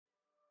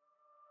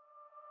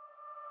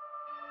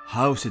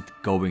How's it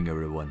going,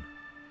 everyone?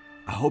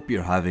 I hope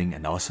you're having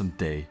an awesome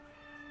day.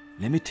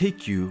 Let me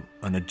take you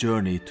on a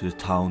journey to the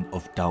town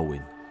of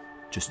Dauin.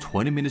 Just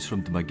 20 minutes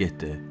from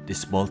Dumaguete, this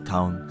small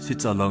town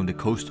sits along the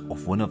coast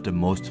of one of the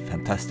most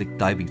fantastic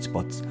diving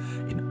spots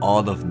in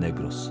all of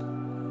Negros.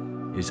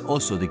 It is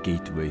also the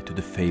gateway to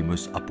the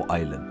famous Apo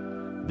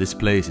Island. This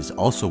place is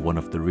also one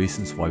of the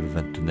reasons why we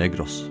went to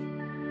Negros.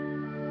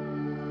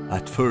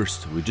 At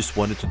first, we just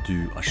wanted to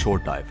do a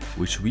short dive,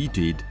 which we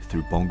did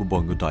through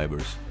Bongo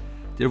divers.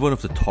 They're one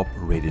of the top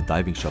rated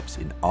diving shops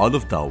in all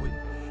of Dauin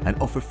and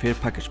offer fair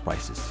package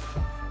prices,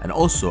 and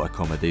also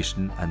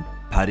accommodation and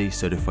PADI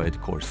certified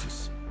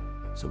courses.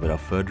 So without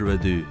further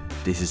ado,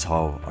 this is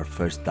how our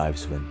first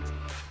dives went.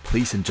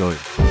 Please enjoy.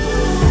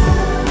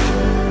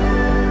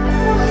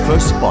 The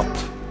first spot,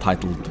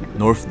 titled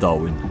North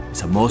Dauin,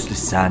 is a mostly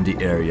sandy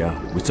area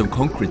with some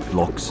concrete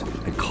blocks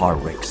and car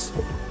wrecks.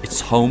 It's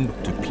home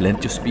to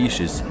plenty of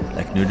species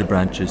like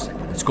nudibranches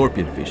and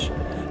scorpionfish,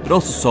 but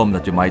also some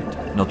that you might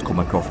not come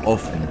across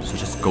often,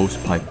 such as ghost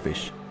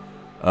pipefish.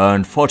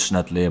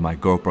 Unfortunately, my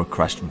GoPro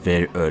crashed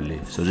very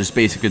early, so there's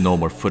basically no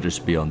more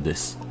footage beyond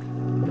this.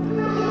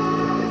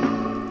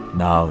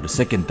 Now, the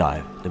second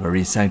dive, the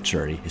marine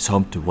sanctuary, is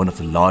home to one of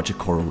the larger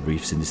coral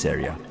reefs in this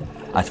area.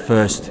 At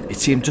first, it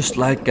seemed just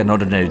like an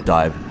ordinary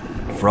dive.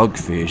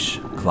 Frogfish,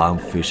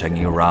 clownfish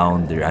hanging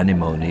around their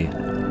anemone,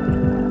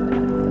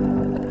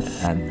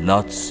 and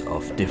lots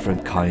of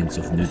different kinds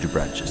of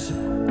nudibranches.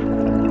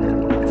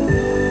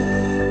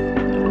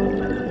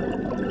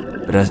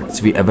 But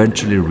as we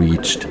eventually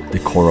reached the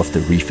core of the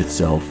reef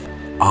itself,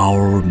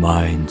 our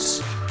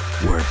minds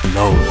were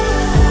blown.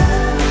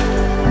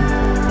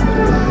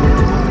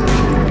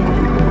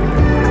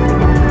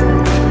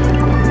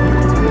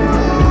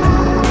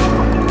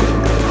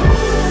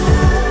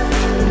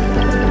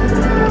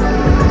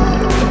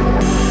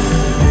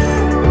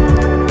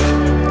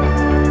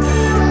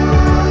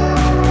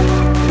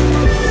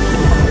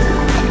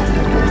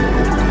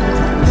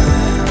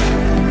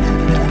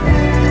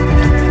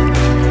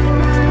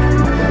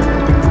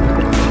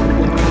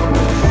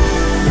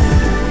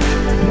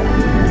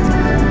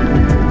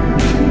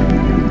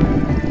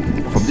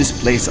 This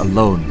place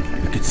alone,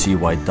 you could see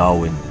why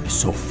Dauin is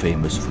so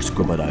famous for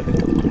scuba diving.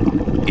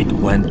 It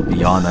went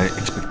beyond our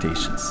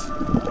expectations.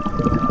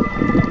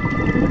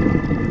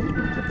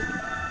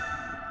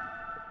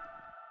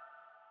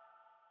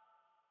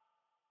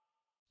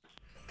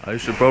 I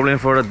should probably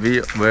inform that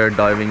we were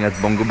diving at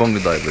Bongo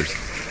divers.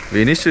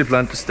 We initially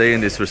planned to stay in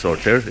this resort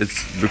here. It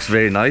looks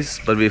very nice,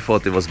 but we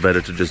thought it was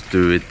better to just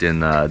do it in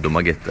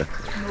Dumaguete.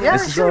 Yeah,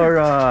 this sure.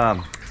 is our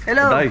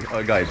Hello.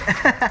 Guide.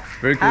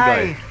 Very cool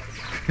guy.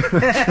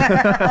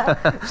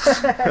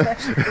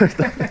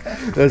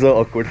 That's so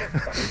awkward.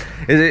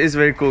 He's a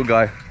very cool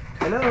guy.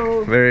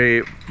 Hello.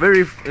 Very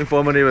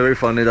informative, very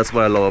funny. That's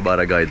what I love about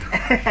a guide.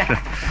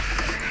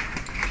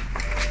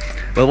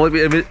 Well, what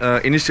we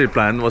initially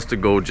planned was to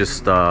go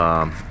just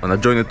on a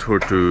journey tour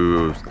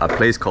to a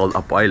place called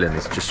Apo Island.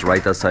 It's just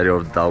right outside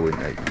of Dauin.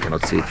 I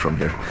cannot see it from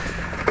here.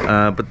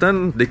 But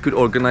then they could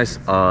organize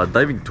a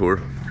diving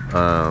tour.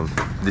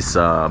 This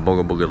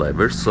Bongo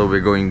divers, so we're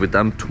going with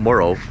them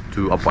tomorrow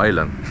to Apo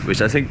Island,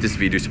 which I think this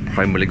video is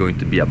primarily going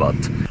to be about.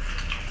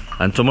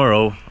 And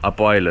tomorrow,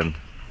 Apo Island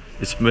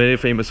is very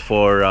famous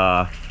for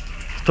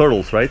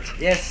turtles, right?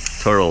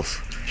 Yes. Turtles.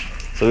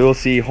 So we will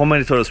see how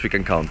many turtles we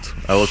can count.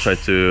 I will try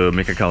to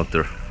make a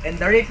counter. And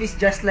the reef is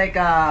just like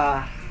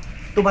a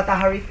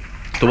Tubataha reef.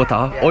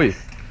 Tubataha? Yes. Oy!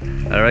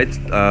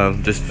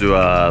 Alright, just do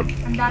a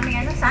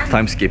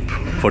time skip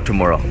for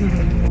tomorrow.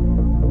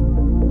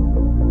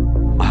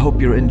 I hope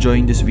you're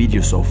enjoying this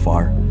video so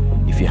far.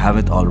 If you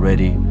haven't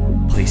already,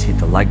 please hit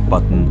the like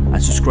button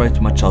and subscribe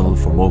to my channel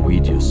for more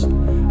videos.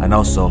 And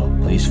also,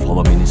 please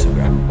follow me on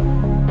Instagram.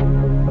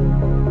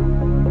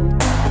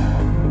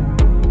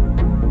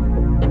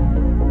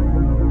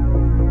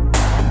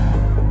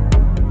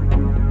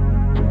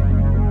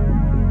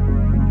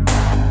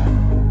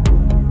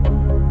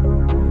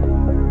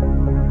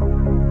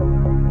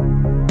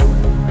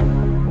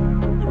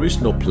 The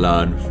original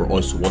plan for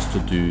us was to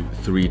do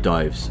 3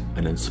 dives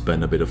and then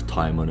spend a bit of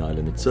time on the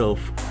island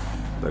itself,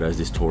 but as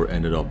this tour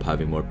ended up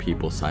having more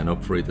people sign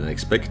up for it than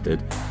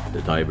expected,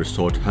 the dive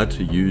resort had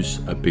to use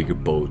a bigger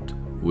boat,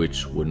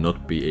 which would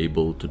not be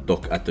able to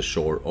dock at the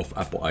shore of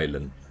Apo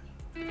Island.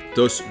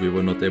 Thus, we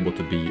were not able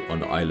to be on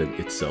the island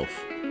itself.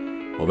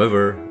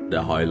 However,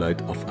 the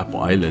highlight of Apo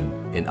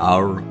Island, in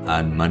our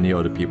and many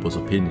other people's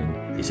opinion,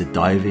 is the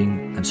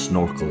diving and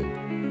snorkeling.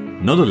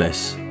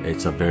 Nonetheless,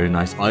 it's a very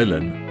nice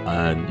island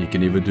and you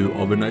can even do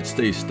overnight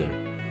stays there.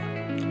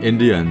 In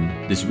the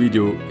end, this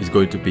video is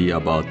going to be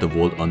about the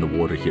world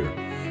underwater here,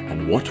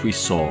 and what we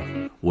saw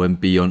went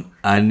beyond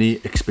any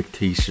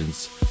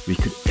expectations we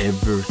could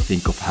ever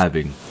think of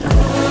having.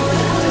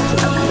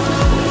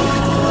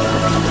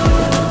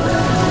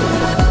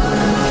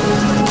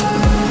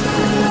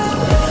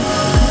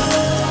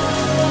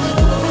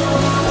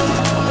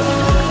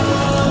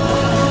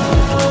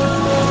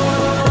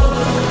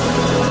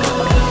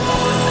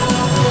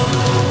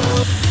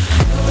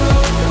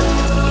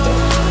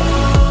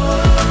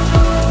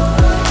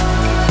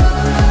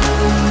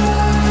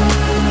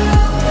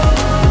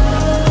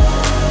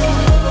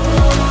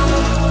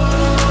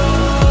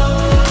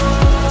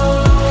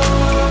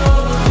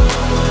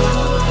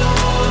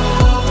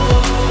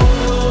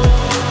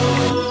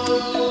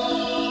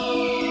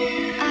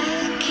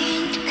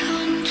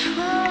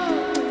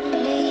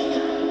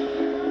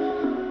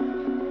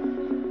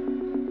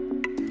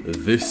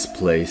 This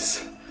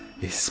place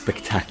is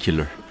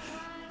spectacular.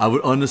 I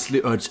would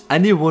honestly urge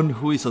anyone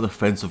who is on the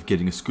fence of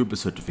getting a scuba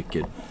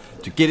certificate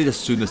to get it as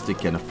soon as they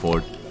can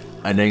afford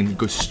and then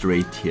go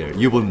straight here.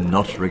 You will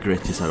not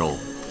regret this at all.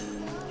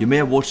 You may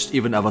have watched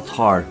even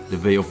Avatar, The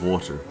Way of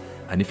Water,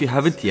 and if you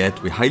haven't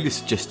yet, we highly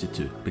suggest you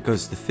to,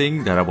 because the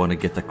thing that I want to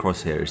get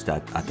across here is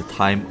that at the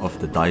time of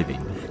the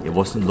diving, it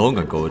wasn't long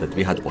ago that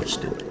we had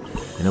watched it.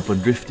 And upon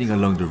drifting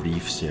along the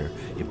reefs here,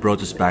 it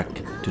brought us back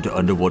to the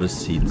underwater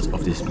scenes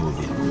of this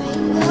movie.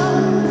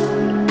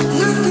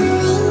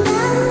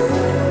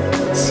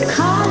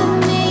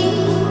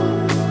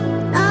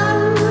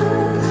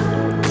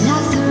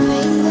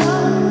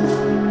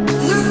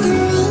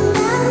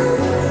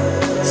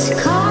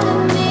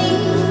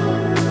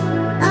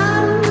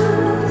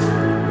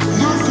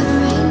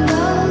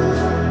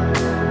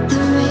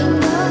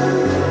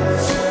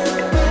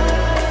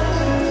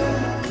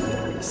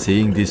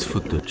 Seeing this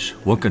footage,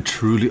 one can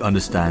truly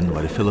understand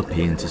why the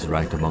Philippines is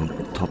ranked among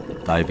the top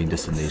diving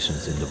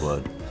destinations in the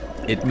world.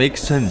 It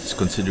makes sense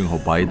considering how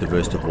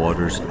biodiverse the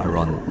waters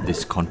around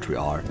this country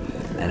are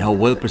and how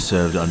well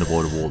preserved the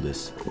underwater world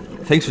is,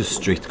 thanks to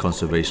strict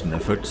conservation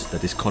efforts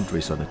that this country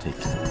is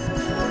undertaking.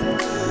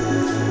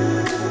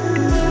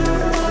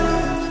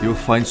 You will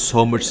find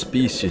so much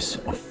species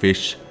of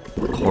fish,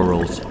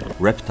 corals,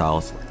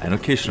 reptiles and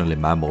occasionally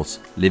mammals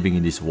living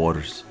in these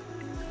waters.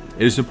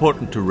 It is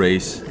important to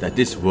raise that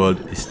this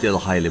world is still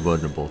highly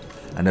vulnerable,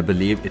 and I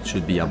believe it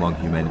should be among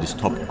humanity's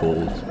top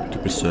goals to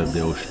preserve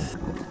the ocean.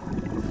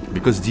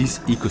 Because these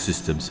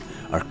ecosystems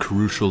are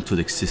crucial to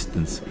the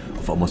existence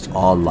of almost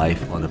all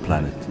life on the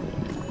planet.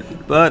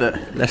 But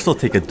let's not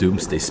take a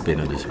doomsday spin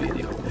on this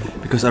video,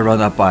 because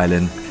around Apo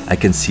Island I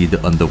can see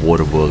the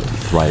underwater world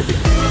thriving.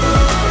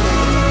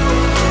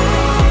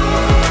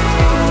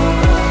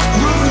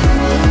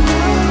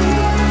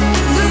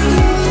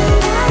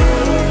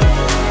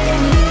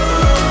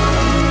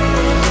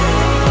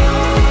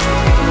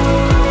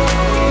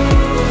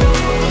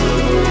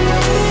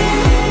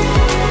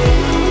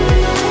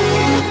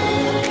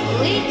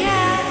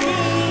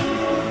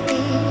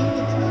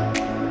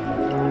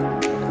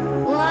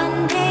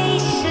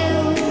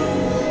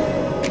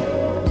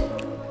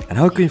 And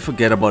how can you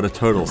forget about the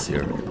turtles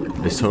here?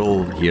 This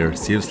turtle here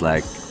seems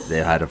like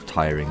they had a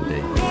tiring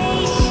day.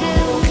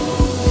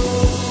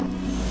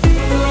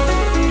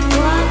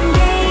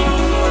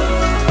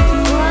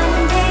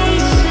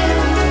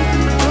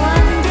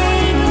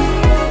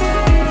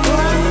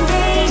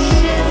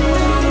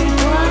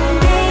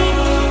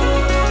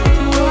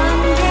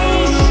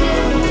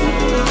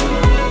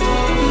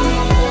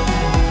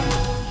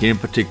 Here in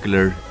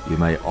particular, you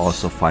may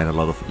also find a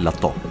lot of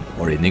lato,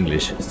 or in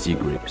English, sea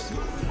grapes.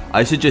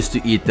 I suggest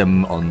to eat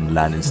them on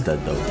land instead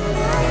though.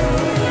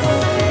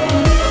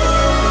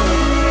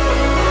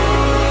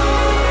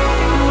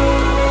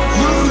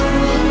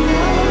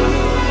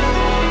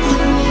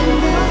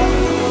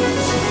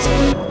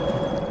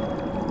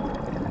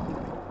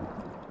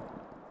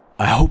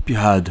 I hope you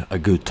had a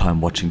good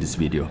time watching this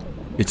video.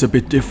 It's a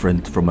bit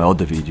different from my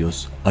other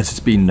videos, as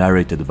it's being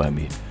narrated by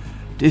me.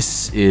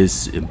 This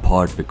is in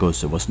part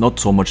because there was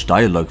not so much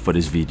dialogue for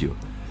this video,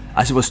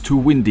 as it was too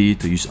windy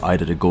to use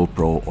either the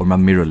GoPro or my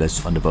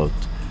mirrorless on the boat.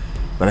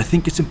 But I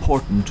think it's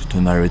important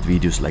to narrate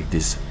videos like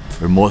this,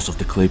 where most of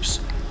the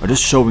clips are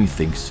just showing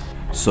things,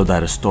 so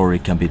that a story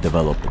can be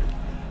developed.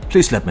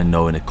 Please let me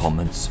know in the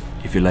comments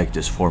if you like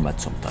this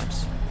format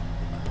sometimes.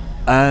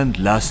 And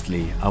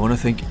lastly, I want to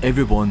thank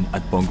everyone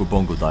at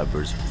Bongo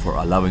Divers for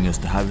allowing us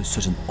to have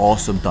such an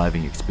awesome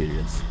diving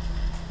experience.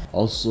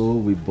 Also,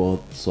 we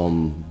bought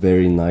some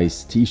very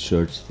nice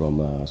t-shirts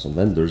from some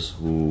vendors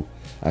who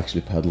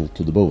actually paddled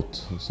to the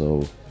boat.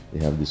 So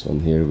they have this one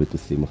here with the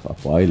theme of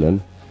Apo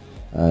Island,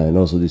 and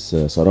also this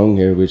sarong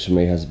here, which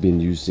May has been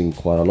using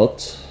quite a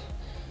lot.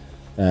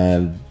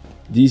 And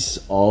these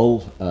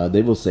all,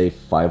 they will say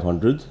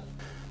 500,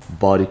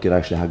 but you can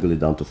actually haggle it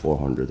down to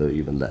 400 or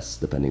even less,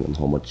 depending on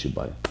how much you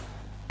buy.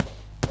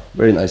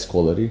 Very nice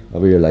quality, I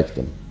really like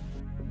them.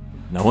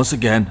 Now once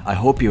again, I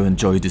hope you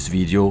enjoyed this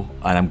video,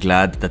 and I'm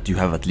glad that you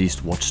have at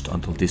least watched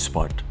until this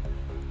part.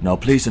 Now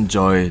please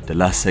enjoy the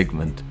last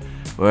segment,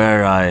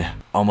 where I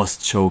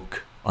almost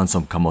choke on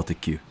some kamote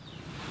Q.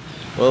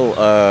 Well,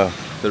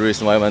 the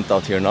reason why I went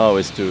out here now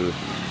is to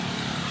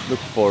look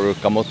for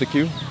kamote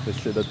Q. They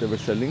said that they were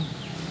selling.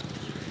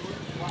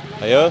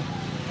 Ayo,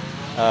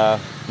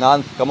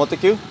 nan kamote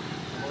Q?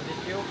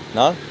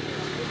 Na?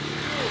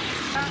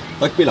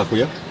 Pagpila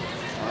kuya?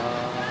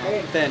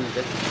 10.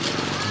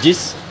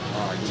 Gis?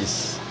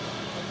 Gis.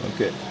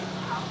 Okay.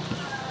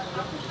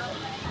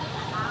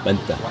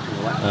 Benta.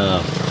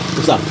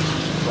 Usa.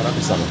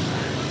 Usa mo.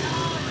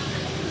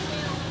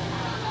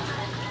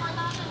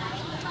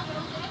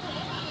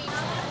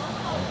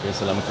 Okay,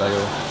 salamat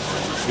kayo.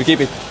 You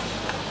keep it.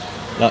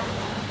 La.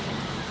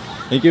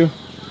 Thank you.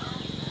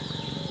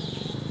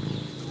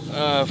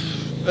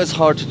 It's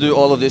hard to do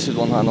all of this with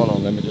one hand. Hold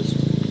on, let me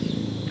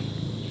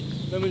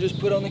just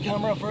put on the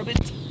camera for a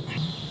bit.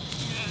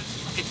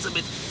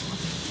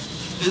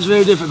 It's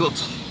very difficult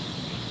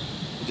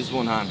with this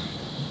one hand.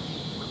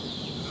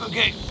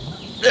 Okay.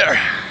 There.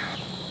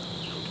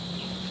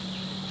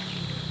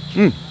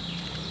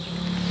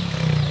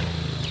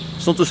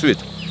 It's not too sweet.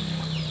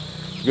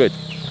 Great.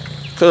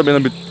 Could have been a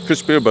bit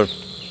crispier, but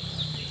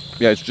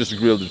yeah, it's just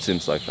grilled, it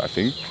seems like, I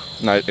think.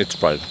 No, it's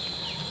fried.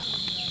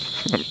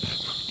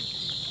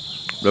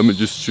 Let me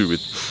just chew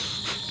it.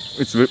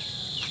 It's very...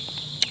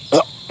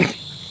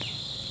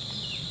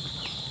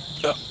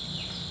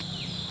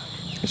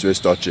 It's very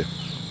starchy.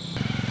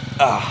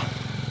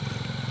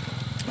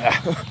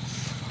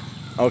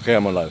 Okay,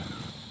 I'm alive.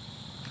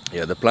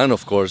 Yeah, the plan,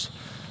 of course,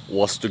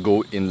 was to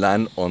go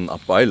inland on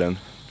Apo Island.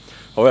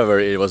 However,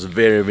 it was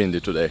very windy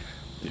today.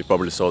 You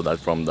probably saw that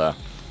from the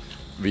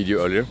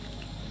video earlier.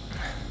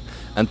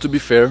 And to be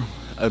fair,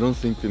 I don't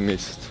think we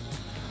missed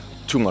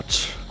too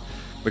much,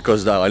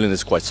 because the island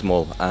is quite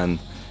small and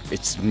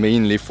it's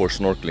mainly for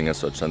snorkeling as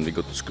such, and we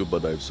got to scuba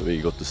dive, so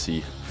we got to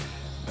see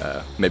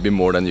maybe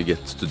more than you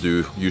get to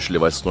do usually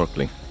while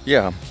snorkeling.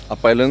 Yeah,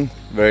 Apo Island,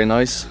 very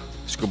nice.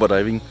 Scuba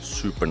diving,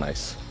 super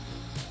nice.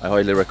 I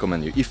highly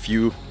recommend you. If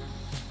you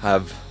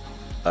have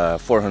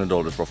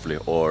 $400 roughly,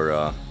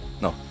 or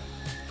no,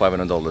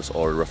 $500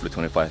 or roughly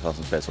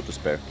 25,000 pesos to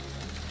spare,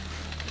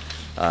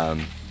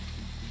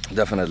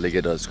 definitely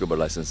get a scuba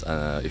license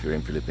if you're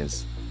in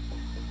Philippines.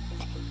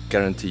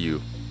 Guarantee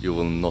you, you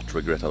will not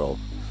regret at all.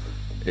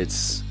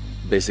 It's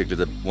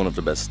basically one of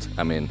the best.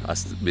 I mean,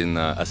 as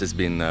it's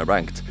been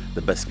ranked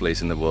the best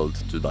place in the world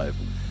to dive.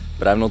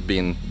 But I've not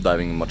been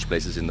diving in much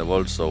places in the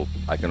world, so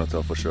I cannot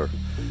tell for sure.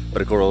 But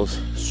the corals,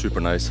 super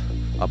nice.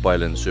 Apo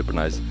Island, super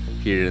nice.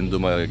 Here in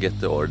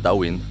Dumaguete or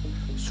Dauin,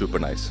 super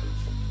nice.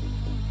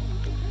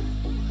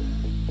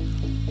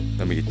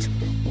 Let me get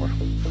more.